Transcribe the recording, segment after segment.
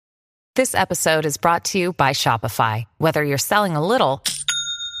This episode is brought to you by Shopify. Whether you're selling a little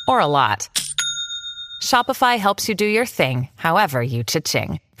or a lot, Shopify helps you do your thing, however you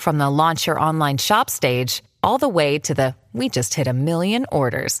cha-ching. From the launch your online shop stage, all the way to the we just hit 1 million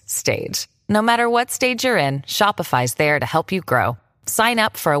orders stage. No matter what stage you're in, Shopify's there to help you grow. Sign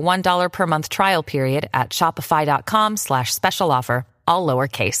up for a $1 per month trial period at shopify.com/special offer, all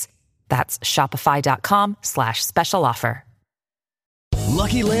lowercase. That's shopify.com/special offer.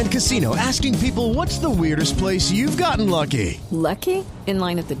 Lucky Land Casino, asking people, what's the weirdest place you've gotten lucky? Lucky? In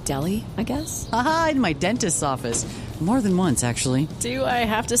line at the deli, I guess? Aha, in my dentist's office. More than once, actually. Do I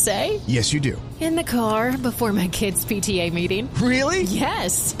have to say? Yes, you do. In the car before my kids' PTA meeting. Really?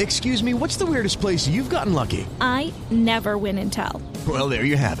 Yes. Excuse me, what's the weirdest place you've gotten lucky? I never win and tell. Well, there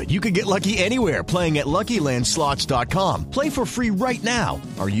you have it. You can get lucky anywhere, playing at LuckyLandSlots.com. Play for free right now.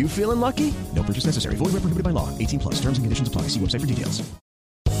 Are you feeling lucky? No purchase necessary. Void where prohibited by law. 18+. Terms and conditions apply. See website for details.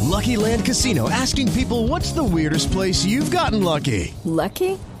 Lucky Land Casino, asking people, what's the weirdest place you've gotten lucky?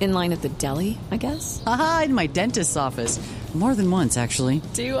 Lucky? In line at the deli, I guess? Aha, in my dentist's office. More than once, actually.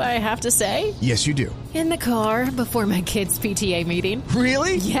 Do I have to say? Yes, you do. In the car before my kids' PTA meeting.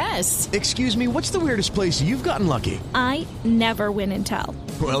 Really? Yes. Excuse me, what's the weirdest place you've gotten lucky? I never win and tell.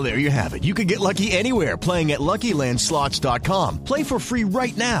 Well, there you have it. You can get lucky anywhere, playing at LuckyLandSlots.com. Play for free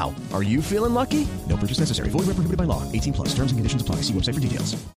right now. Are you feeling lucky? No purchase necessary. Void where prohibited by law. 18+. Terms and conditions apply. See website for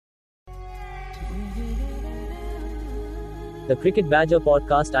details. The Cricket Badger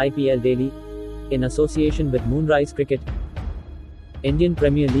Podcast IPL Daily, in association with Moonrise Cricket, Indian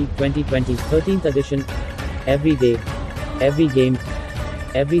Premier League 2020 13th edition. Every day, every game,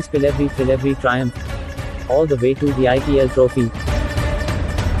 every spill, every thrill, every triumph, all the way to the IPL trophy.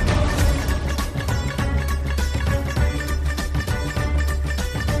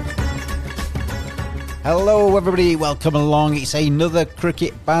 Hello everybody, welcome along. It's another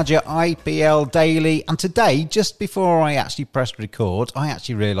Cricket Badger IPL Daily, and today, just before I actually pressed record, I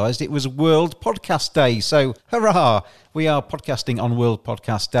actually realised it was World Podcast Day, so hurrah! We are podcasting on World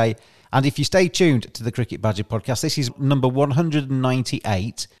Podcast Day, and if you stay tuned to the Cricket Badger podcast, this is number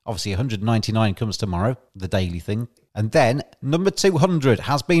 198, obviously 199 comes tomorrow, the daily thing, and then number 200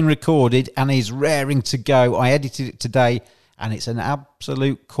 has been recorded and is raring to go. I edited it today, and it's an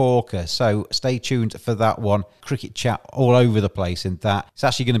absolute corker, so stay tuned for that one. Cricket chat all over the place in that. It's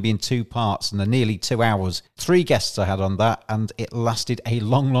actually going to be in two parts, and they're nearly 2 hours. 3 guests I had on that, and it lasted a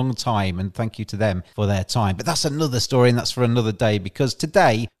long, long time, and thank you to them for their time. But that's another story, and that's for another day, because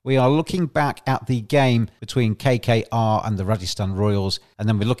today we are looking back at the game between KKR and the Rajasthan Royals, and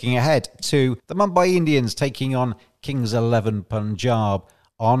then we're looking ahead to the Mumbai Indians taking on Kings 11 Punjab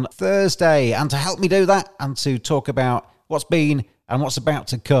on Thursday. And to help me do that, and to talk about what's been and what's about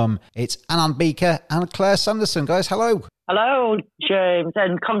to come, it's Anand Beaker and Claire Sanderson. Guys, hello. Hello, James,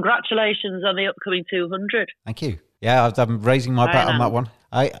 and congratulations on the upcoming 200. Thank you. Yeah, I'm raising my bat on that one.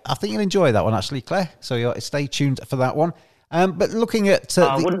 I think you'll enjoy that one, actually, Claire. So stay tuned for that one. But looking at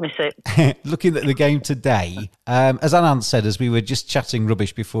I wouldn't miss it. looking at the game today, as Anand said, as we were just chatting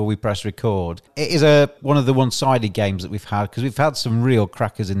rubbish before we press record, it is one of the one-sided games that we've had, because we've had some real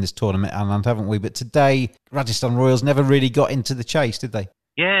crackers in this tournament, Anand, haven't we? But today, Rajasthan Royals never really got into the chase, did they?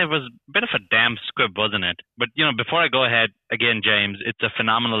 Yeah, it was a bit of a damn squib, wasn't it? But, before I go ahead, again, James, it's a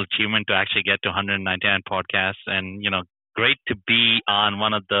phenomenal achievement to actually get to 199 podcasts, and, great to be on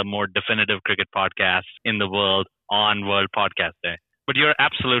one of the more definitive cricket podcasts in the world on World Podcast Day. But you're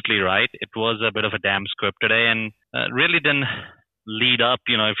absolutely right. It was a bit of a damn squib today, and really didn't lead up.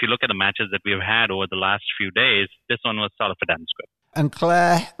 If you look at the matches that we've had over the last few days, this one was sort of a damn squib. And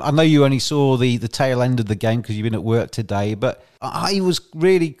Claire, I know you only saw the tail end of the game because you've been at work today, but I was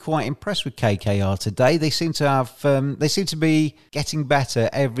really quite impressed with KKR today. They seem to be getting better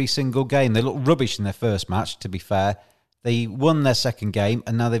every single game. They looked rubbish in their first match, to be fair. They won their second game,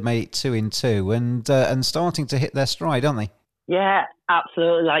 and now they've made it 2-2, and starting to hit their stride, aren't they? Yeah,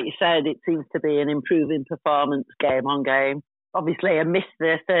 absolutely. Like you said, it seems to be an improving performance game on game. Obviously, I missed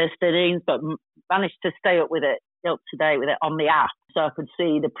the first innings, but managed to stay up to date with it on the app, so I could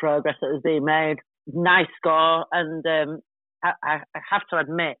see the progress that was being made. Nice score, and I have to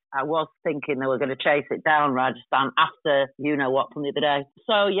admit, I was thinking they were going to chase it down, Rajasthan, after you-know-what from the other day.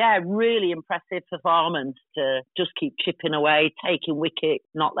 So, yeah, really impressive performance to just keep chipping away, taking wicket,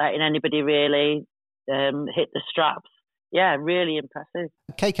 not letting anybody really hit the straps. Yeah, really impressive.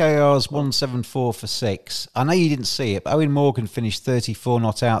 KKR's 174 for 6. I know you didn't see it, but Owen Morgan finished 34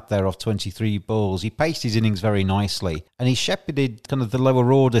 not out there off 23 balls. He paced his innings very nicely, and he shepherded kind of the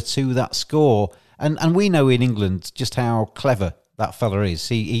lower order to that score. And we know in England just how clever that fella is.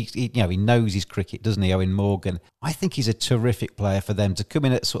 He he knows his cricket, doesn't he, Owen Morgan? I think he's a terrific player for them to come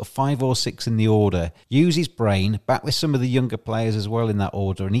in at sort of 5 or 6 in the order, use his brain, back with some of the younger players as well in that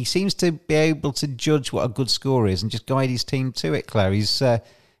order, and he seems to be able to judge what a good score is and just guide his team to it, Claire. He's a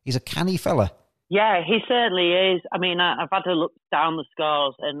canny fella. Yeah, he certainly is. I mean, I've had to look down the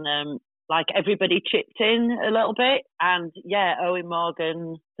scores and everybody chipped in a little bit. And yeah, Owen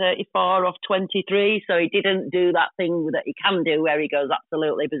Morgan, 34 off 23. So he didn't do that thing that he can do where he goes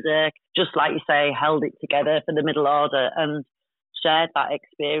absolutely berserk. Just like you say, held it together for the middle order and shared that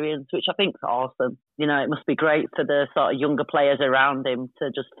experience, which I think is awesome. You know, it must be great for the sort of younger players around him to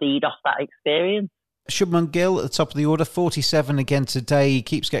just feed off that experience. Shubman Gill at the top of the order, 47 again today. He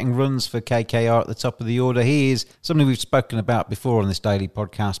keeps getting runs for KKR at the top of the order. He is something we've spoken about before on this daily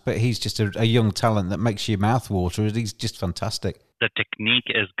podcast, but he's just a young talent that makes your mouth water. He's just fantastic. The technique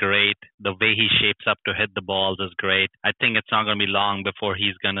is great. The way he shapes up to hit the balls is great. I think it's not going to be long before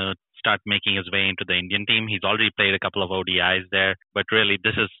he's going to start making his way into the Indian team. He's already played a couple of ODIs there, but really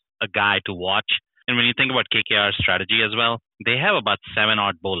this is a guy to watch. And when you think about KKR's strategy as well, they have about 7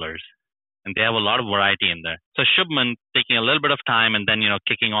 odd bowlers. And they have a lot of variety in there. So Shubman taking a little bit of time and then,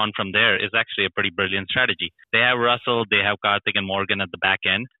 kicking on from there is actually a pretty brilliant strategy. They have Russell, they have Karthik and Morgan at the back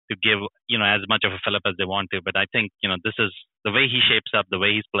end to give, as much of a fill-up as they want to. But I think, this is the way he shapes up, the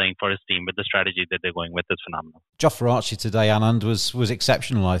way he's playing for his team with the strategy that they're going with is phenomenal. Jofra Archie today, Anand, was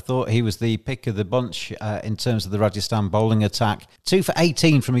exceptional. I thought he was the pick of the bunch in terms of the Rajasthan bowling attack. 2 for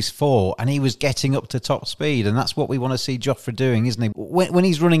 18 from his 4, and he was getting up to top speed, and that's what we want to see Jofra doing, isn't he? When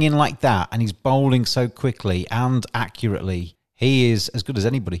he's running in like that and he's bowling so quickly and accurately, he is as good as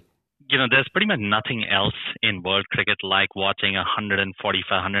anybody. There's pretty much nothing else in world cricket like watching a 145,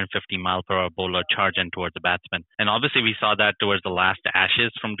 150 mile per hour bowler charge in towards the batsman. And obviously we saw that towards the last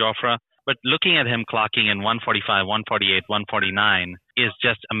Ashes from Jofra. But looking at him clocking in 145, 148, 149 is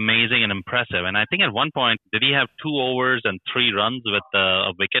just amazing and impressive. And I think at one point, did he have 2 overs and 3 runs with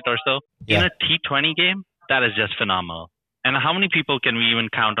a wicket or so? Yeah. In a T20 game? That is just phenomenal. And how many people can we even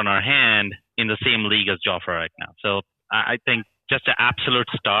count on our hand in the same league as Jofra right now? So I think just an absolute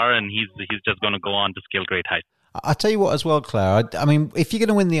star, and he's just going to go on to scale great heights. I'll tell you what as well, Claire. I mean, if you're going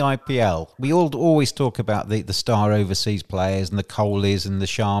to win the IPL, we all always talk about the star overseas players and the Kohlis and the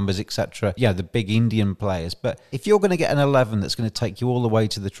Sharmas, etc. Yeah, the big Indian players. But if you're going to get an 11 that's going to take you all the way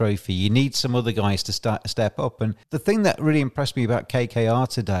to the trophy, you need some other guys to step up. And the thing that really impressed me about KKR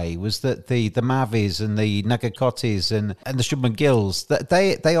today was that the Mavis and the Nagakotis and the Shubman Gills, that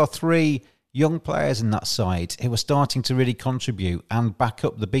they are 3 young players in that side who are starting to really contribute and back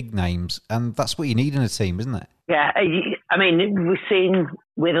up the big names. And that's what you need in a team, isn't it? Yeah, I mean, we've seen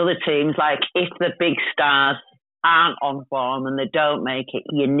with other teams, like if the big stars aren't on form and they don't make it,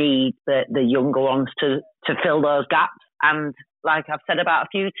 you need the younger ones to fill those gaps. And like I've said about a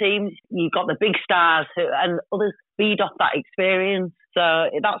few teams, you've got the big stars and others feed off that experience. So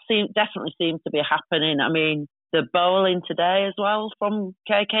that definitely seems to be happening. I mean, the bowling today as well from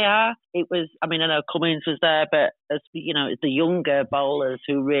KKR, it was, I mean, I know Cummins was there, but as it's the younger bowlers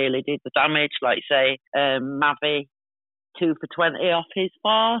who really did the damage, like say, Mavi, 2 for 20 off his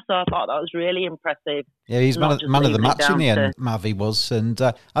 4, so I thought that was really impressive. Yeah, he's man of the match in the end, Mavi was, and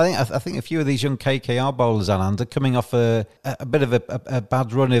I think a few of these young KKR bowlers, Anand, are coming off a bit of a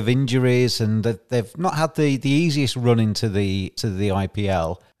bad run of injuries, and they've not had the easiest run into the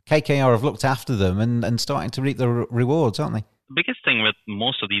IPL. KKR have looked after them and starting to reap the rewards, aren't they? The biggest thing with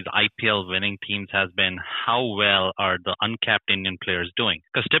most of these IPL winning teams has been how well are the uncapped Indian players doing.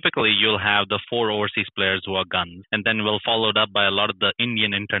 Because typically you'll have the 4 overseas players who are guns, and then we'll followed up by a lot of the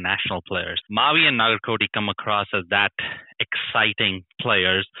Indian international players. Mavi and Nagarkoti come across as that exciting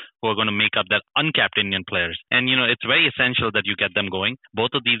players who are going to make up that uncapped Indian players. And, it's very essential that you get them going.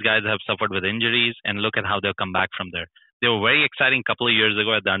 Both of these guys have suffered with injuries, and look at how they'll come back from there. They were very exciting a couple of years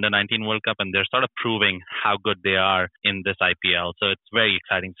ago at the Under-19 World Cup, and they're sort of proving how good they are in this IPL. So it's very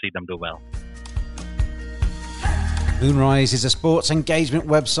exciting to see them do well. Moonrise is a sports engagement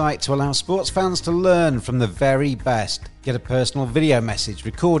website to allow sports fans to learn from the very best. Get a personal video message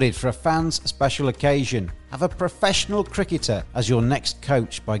recorded for a fan's special occasion. Have a professional cricketer as your next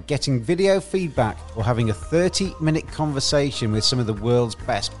coach by getting video feedback or having a 30-minute conversation with some of the world's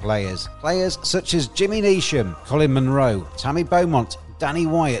best players. Players such as Jimmy Neesham, Colin Munro, Tammy Beaumont, Danny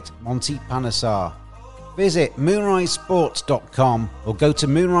Wyatt, Monty Panesar. Visit moonrisesports.com or go to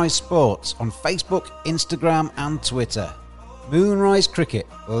Moonrise Sports on Facebook, Instagram and Twitter. Moonrise Cricket,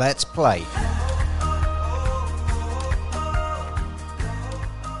 let's play.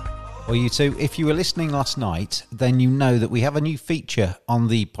 Well, you two, if you were listening last night, then you know that we have a new feature on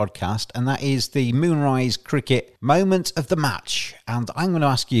the podcast, and that is the Moonrise Cricket Moment of the Match. And I'm going to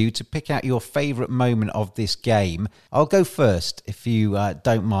ask you to pick out your favourite moment of this game. I'll go first, if you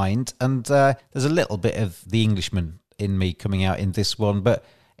don't mind. And there's a little bit of the Englishman in me coming out in this one, but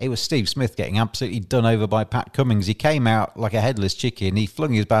it was Steve Smith getting absolutely done over by Pat Cummins. He came out like a headless chicken. He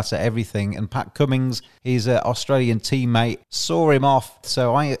flung his bat at everything. And Pat Cummins, his Australian teammate, saw him off.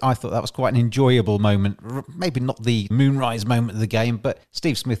 So I thought that was quite an enjoyable moment. Maybe not the Moonrise moment of the game, but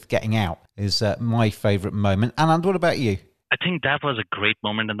Steve Smith getting out is my favourite moment. And what about you? I think that was a great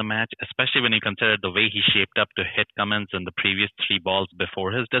moment in the match, especially when you consider the way he shaped up to hit Cummins in the previous 3 balls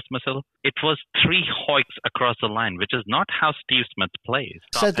before his dismissal. It was 3 hoiks across the line, which is not how Steve Smith plays.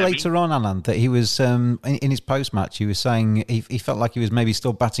 Said later on, Anand, that he was, in his post-match, he was saying he felt like he was maybe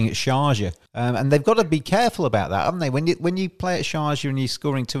still batting at Sharjah. And they've got to be careful about that, haven't they? When you play at Sharjah and you're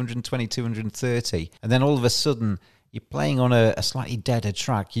scoring 220, 230, and then all of a sudden you're playing on a slightly deader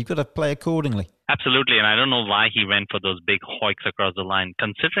track, you've got to play accordingly. Absolutely, and I don't know why he went for those big hoiks across the line.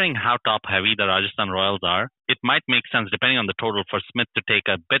 Considering how top-heavy the Rajasthan Royals are, it might make sense, depending on the total, for Smith to take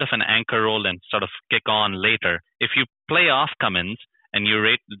a bit of an anchor role and sort of kick on later. If you play off Cummins and you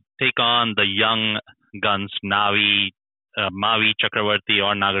take on the young guns, Mavi, Chakravarti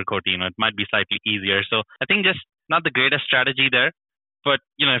or Nagarkoti, it might be slightly easier. So I think just not the greatest strategy there. But,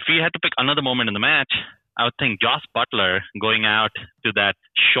 if you had to pick another moment in the match, I would think Joss Butler going out to that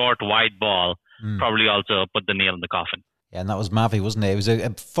short, wide ball probably also put the nail in the coffin. Yeah, and that was Mavi, wasn't it? It was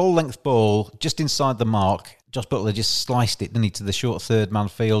a full-length ball just inside the mark. Joss Butler just sliced it, didn't he, to the short third-man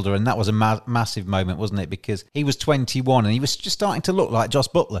fielder, and that was a massive moment, wasn't it? Because he was 21, and he was just starting to look like Joss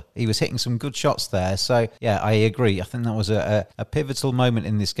Butler. He was hitting some good shots there. So, yeah, I agree. I think that was a pivotal moment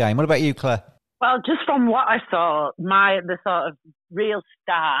in this game. What about you, Claire? Well, just from what I saw, the sort of real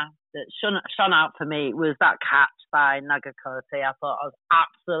star that shone out for me was that catch by Nagarkoti. I thought it was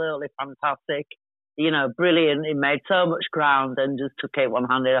absolutely fantastic. Brilliant. He made so much ground and just took it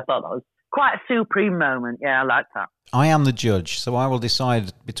one-handed. I thought that was quite a supreme moment. Yeah, I like that. I am the judge, so I will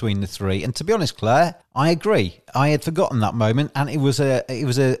decide between the 3. And to be honest, Claire, I agree. I had forgotten that moment, and it was a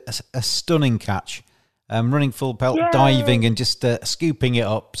stunning catch. Running full pelt, diving and just scooping it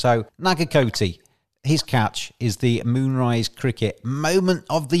up. So Nagarkoti, his catch is the Moonrise Cricket Moment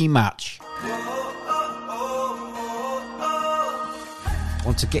of the Match.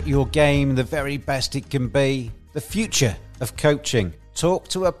 Want to get your game the very best it can be? The future of coaching. Talk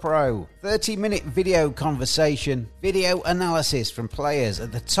to a pro. 30-minute video conversation. Video analysis from players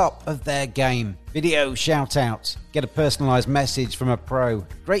at the top of their game. Video shout-outs. Get a personalised message from a pro.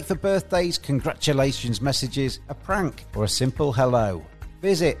 Great for birthdays, congratulations messages, a prank, or a simple hello.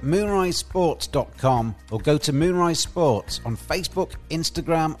 Visit moonrisesports.com or go to Moonrise Sports on Facebook,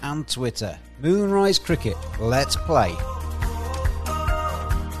 Instagram and Twitter. Moonrise Cricket. Let's play.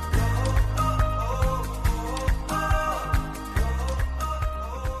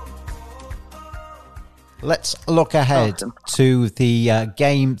 Let's look ahead to the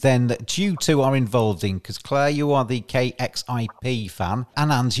game then that you two are involved in, because Claire, you are the KXIP fan, and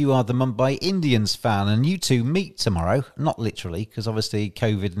Anand, you are the Mumbai Indians fan, and you two meet tomorrow. Not literally, because obviously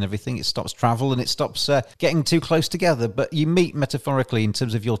COVID and everything, it stops travel and it stops getting too close together, but you meet metaphorically in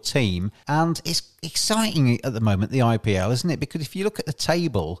terms of your team, and it's exciting at the moment, the IPL, isn't it? Because if you look at the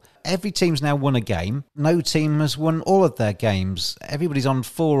table, every team's now won a game. No team has won all of their games. Everybody's on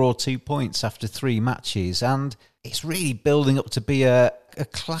 4 or 2 points after 3 matches, and it's really building up to be a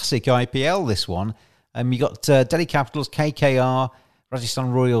classic IPL, this one. You got Delhi Capitals, KKR,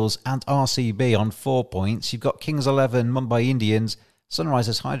 Rajasthan Royals and RCB on 4 points. You've got Kings 11, Mumbai Indians,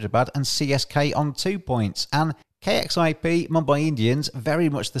 Sunrisers Hyderabad and CSK on 2 points. And KXIP, Mumbai Indians, very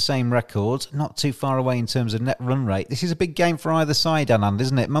much the same record, not too far away in terms of net run rate. This is a big game for either side, Anand,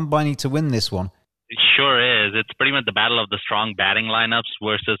 isn't it? Mumbai need to win this one. It sure is. It's pretty much the battle of the strong batting lineups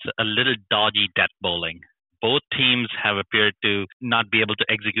versus a little dodgy death bowling. Both teams have appeared to not be able to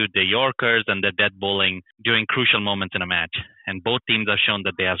execute their Yorkers and their death bowling during crucial moments in a match. And both teams have shown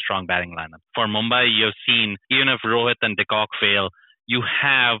that they have strong batting lineups. For Mumbai, you've seen, even if Rohit and de Kock fail, you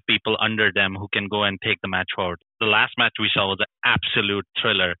have people under them who can go and take the match forward. The last match we saw was an absolute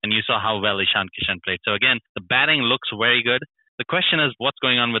thriller, and you saw how well Ishan Kishan played. So again, the batting looks very good. The question is what's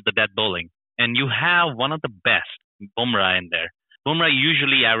going on with the death bowling? And you have one of the best, Bumrah, in there. Bumrah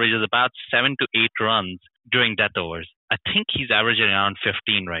usually averages about 7 to 8 runs during death overs. I think he's averaging around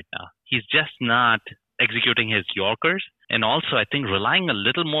 15 right now. He's just not executing his Yorkers, and also I think relying a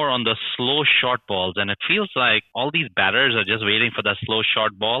little more on the slow short balls, and it feels like all these batters are just waiting for that slow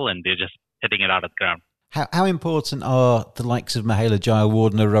short ball and they're just hitting it out of the ground. How important are the likes of Mahela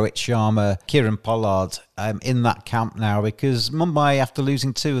Jayawardene, Rohit Sharma, Kieran Pollard in that camp now? Because Mumbai, after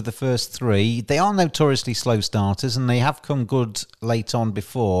losing 2 of the first 3, they are notoriously slow starters and they have come good late on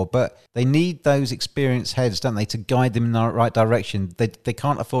before, but they need those experienced heads, don't they, to guide them in the right direction. They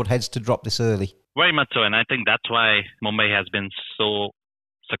can't afford heads to drop this early. Very much so, and I think that's why Mumbai has been so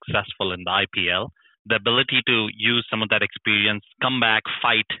successful in the IPL. The ability to use some of that experience, come back,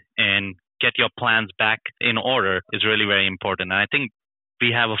 fight, and get your plans back in order is really very important. And I think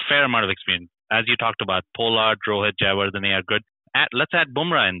we have a fair amount of experience. As you talked about, Pollard, Rohit, Jayawardene are good. Let's add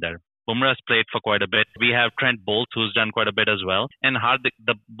Bumrah in there. Bumrah's played for quite a bit. We have Trent Bolt, who's done quite a bit as well. And Hardik,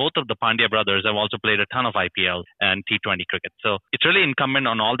 both of the Pandya brothers have also played a ton of IPL and T20 cricket. So it's really incumbent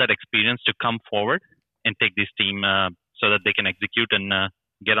on all that experience to come forward and take this team so that they can execute and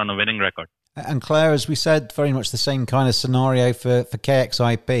get on a winning record. And Claire, as we said, very much the same kind of scenario for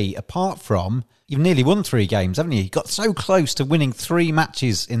KXIP, apart from you've nearly won 3 games, haven't you? You got so close to winning 3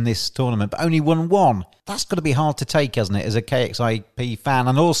 matches in this tournament, but only won 1. That's got to be hard to take, hasn't it, as a KXIP fan,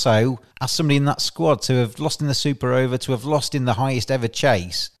 and also as somebody in that squad to have lost in the Super Over, to have lost in the highest ever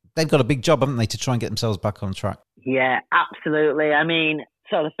chase. They've got a big job, haven't they, to try and get themselves back on track? Yeah, absolutely. I mean,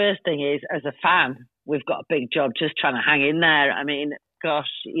 so the first thing is, as a fan, we've got a big job just trying to hang in there. I mean, gosh,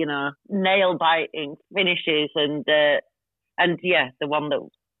 you know, nail-biting finishes and yeah, the one that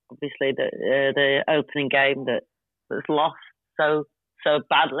obviously the opening game that's lost so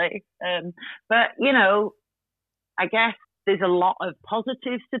badly. But, you know, I guess there's a lot of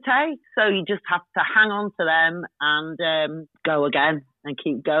positives to take, so you just have to hang on to them and go again and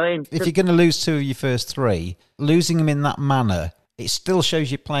keep going. If you're going to lose 2 of your first 3, losing them in that manner, it still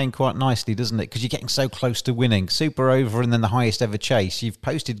shows you're playing quite nicely, doesn't it? Because you're getting so close to winning. Super Over and then the highest ever chase. You've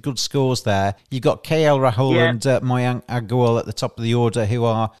posted good scores there. You've got KL Rahul and Mayank Agarwal at the top of the order who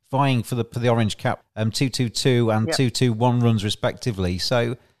are vying for the orange cap, 222 and 221 runs respectively.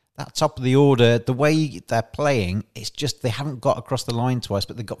 So that top of the order, the way they're playing, it's just they haven't got across the line twice,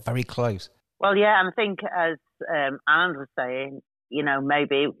 but they got very close. Well, yeah, and I think as Anand was saying, you know,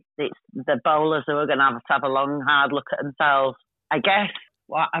 maybe it's the bowlers who are going to have a long, hard look at themselves. I guess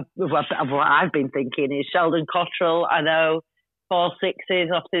what I've been thinking is Sheldon Cottrell, I know, 4 sixes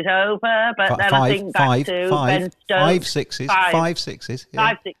off his over, but then I think back to Ben Stokes. 5 sixes. 5 sixes. Yeah.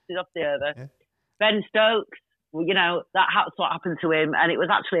 5 sixes off the over. Yeah. Ben Stokes, you know, that's what happened to him, and it was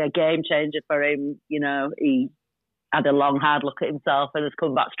actually a game changer for him. You know, he had a long, hard look at himself and has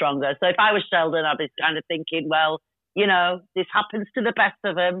come back stronger. So if I was Sheldon, I'd be kind of thinking, well, you know, this happens to the best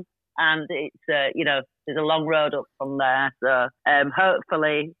of them. And it's, you know, there's a long road up from there. So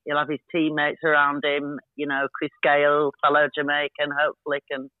hopefully he'll have his teammates around him, you know, Chris Gale, fellow Jamaican, hopefully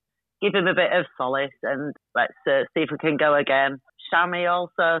can give him a bit of solace. And let's see if we can go again. Shami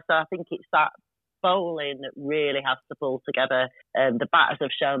also. So I think it's that bowling that really has to pull together. The batters have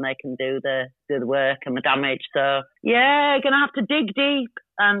shown they can do the work and the damage. So, yeah, going to have to dig deep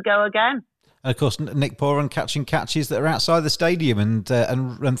and go again. And of course, Nick Poran catching catches that are outside the stadium and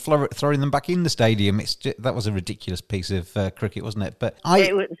throwing them back in the stadium. That was a ridiculous piece of cricket, wasn't it? But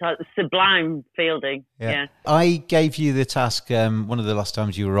it was sublime fielding. Yeah. I gave you the task one of the last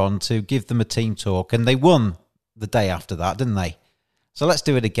times you were on to give them a team talk, and they won the day after that, didn't they? So let's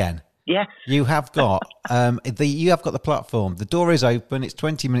do it again. Yeah. You have got the platform. The door is open. It's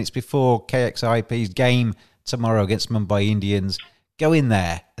 20 minutes before KXIP's game tomorrow against Mumbai Indians. Go in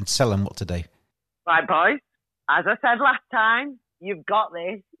there and tell them what to do. Right, boys. As I said last time, you've got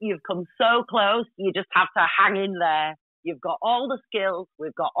this. You've come so close. You just have to hang in there. You've got all the skills.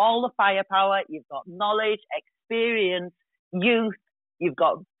 We've got all the firepower. You've got knowledge, experience, youth. You've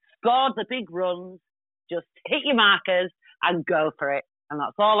got scored the big runs. Just hit your markers and go for it. And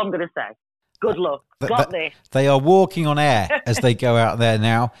that's all I'm going to say. Good luck. Got this. They are walking on air as they go out there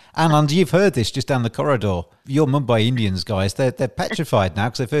now. And you've heard this just down the corridor. Your Mumbai Indians guys, they're petrified now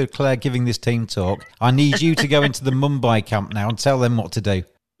because they've heard Claire giving this team talk. I need you to go into the Mumbai camp now and tell them what to do.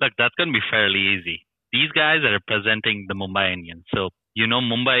 Look, that's going to be fairly easy. These guys are representing the Mumbai Indians. So, you know,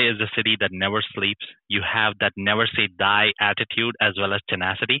 Mumbai is a city that never sleeps. You have that never say die attitude as well as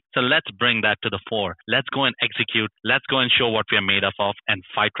tenacity. So let's bring that to the fore. Let's go and execute. Let's go and show what we are made of and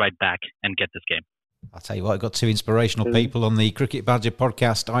fight right back and get this game. I'll tell you what, I've got 2 inspirational people on the Cricket Badger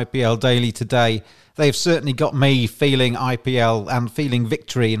podcast, IPL Daily today. They've certainly got me feeling IPL and feeling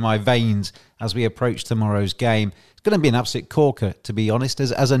victory in my veins as we approach tomorrow's game. It's going to be an absolute corker, to be honest,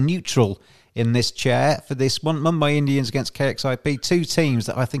 as a neutral in this chair for this one. Mumbai Indians against KXIP, 2 teams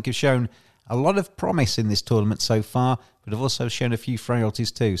that I think have shown a lot of promise in this tournament so far, but have also shown a few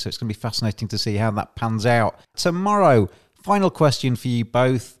frailties too. So it's going to be fascinating to see how that pans out. Tomorrow, final question for you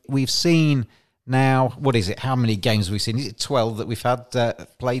both. We've seen Now, what is it? How many games have we seen? Is it 12 that we've had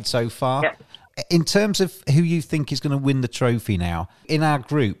played so far? Yep. In terms of who you think is going to win the trophy now, in our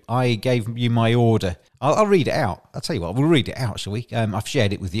group, I gave you my order. I'll read it out. I'll tell you what, we'll read it out, shall we? I've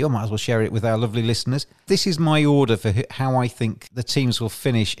shared it with you. I might as well share it with our lovely listeners. This is my order for how I think the teams will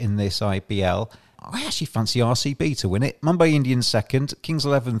finish in this IPL. I actually fancy RCB to win it. Mumbai Indians 2nd, Kings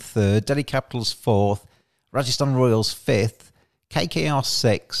 11 3rd, Delhi Capitals 4th, Rajasthan Royals 5th, KKR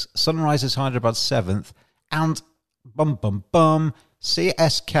 6th, Sunrisers Hyderabad 7th, and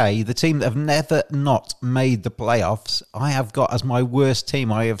CSK, the team that have never not made the playoffs, I have got as my worst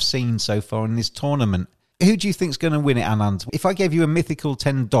team I have seen so far in this tournament. Who do you think's going to win it, Anand? If I gave you a mythical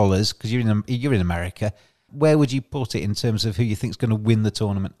 $10, because you're in America, where would you put it in terms of who you think's going to win the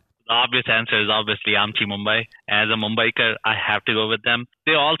tournament? The obvious answer is obviously Amchi Mumbai. As a Mumbaiker, I have to go with them.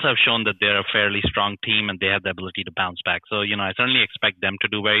 They also have shown that they're a fairly strong team and they have the ability to bounce back. So, I certainly expect them to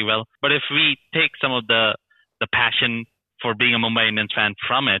do very well. But if we take some of the passion for being a Mumbai Indians fan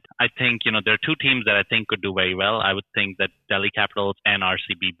from it, I think, there are two teams that I think could do very well. I would think that Delhi Capitals and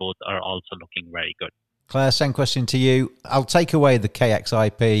RCB both are also looking very good. Claire, same question to you. I'll take away the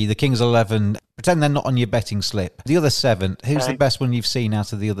KXIP, the Kings 11. Pretend they're not on your betting slip. The other 7, who's the best one you've seen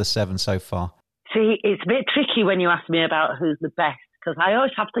out of the other 7 so far? See, it's a bit tricky when you ask me about who's the best, because I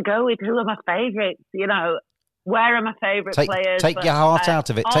always have to go with who are my favourites, where are my favourite players. Take your heart out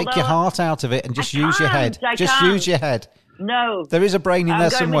of it. Take your heart out of it and just use your head. Use your head. No. There is a brain in there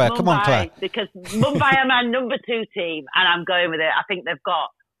somewhere. Come on, Claire. Because Mumbai are my number 2 team, and I'm going with it. I think they've got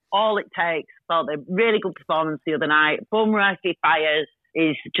all it takes. Well, they're really good performance the other night. Bumrah, if he fires,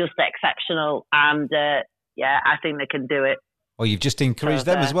 is just exceptional. And, I think they can do it. Well, you've just encouraged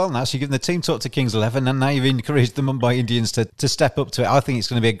them as well now. So you're giving the team talk to Kings 11, and now you've encouraged the Mumbai Indians to step up to it. I think it's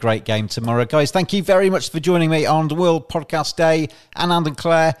going to be a great game tomorrow. Guys, thank you very much for joining me on the World Podcast Day. Anand and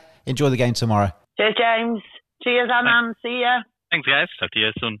Claire, enjoy the game tomorrow. Cheers, James. Cheers, Anand. See ya. Thanks, guys. Talk to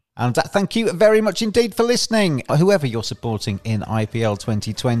you soon. And thank you very much indeed for listening. Whoever you're supporting in IPL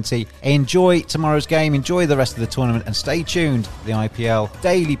 2020, enjoy tomorrow's game, enjoy the rest of the tournament, and stay tuned. The IPL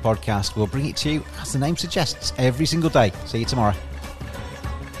Daily Podcast will bring it to you, as the name suggests, every single day. See you tomorrow.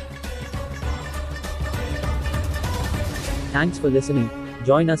 Thanks for listening.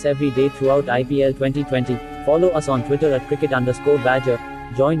 Join us every day throughout IPL 2020. Follow us on Twitter at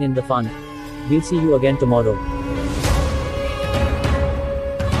cricket_badger. Join in the fun. We'll see you again tomorrow.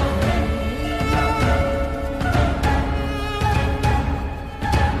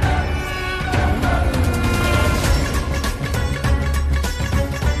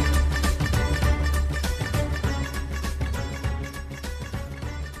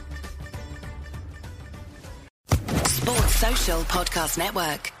 Podcast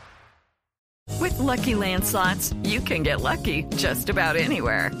Network. With Lucky Land Slots, you can get lucky just about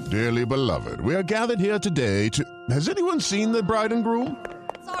anywhere. Dearly beloved, we are gathered here today to... Has anyone seen the bride and groom?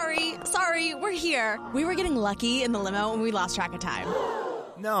 Sorry, we're here. We were getting lucky in the limo and we lost track of time.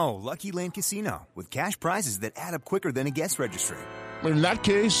 No, Lucky Land Casino, with cash prizes that add up quicker than a guest registry. In that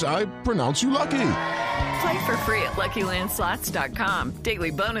case, I pronounce you lucky. Play for free at LuckyLandSlots.com.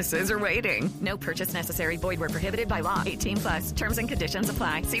 Daily bonuses are waiting. No purchase necessary. Void where prohibited by law. 18+. Terms and conditions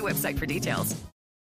apply. See website for details.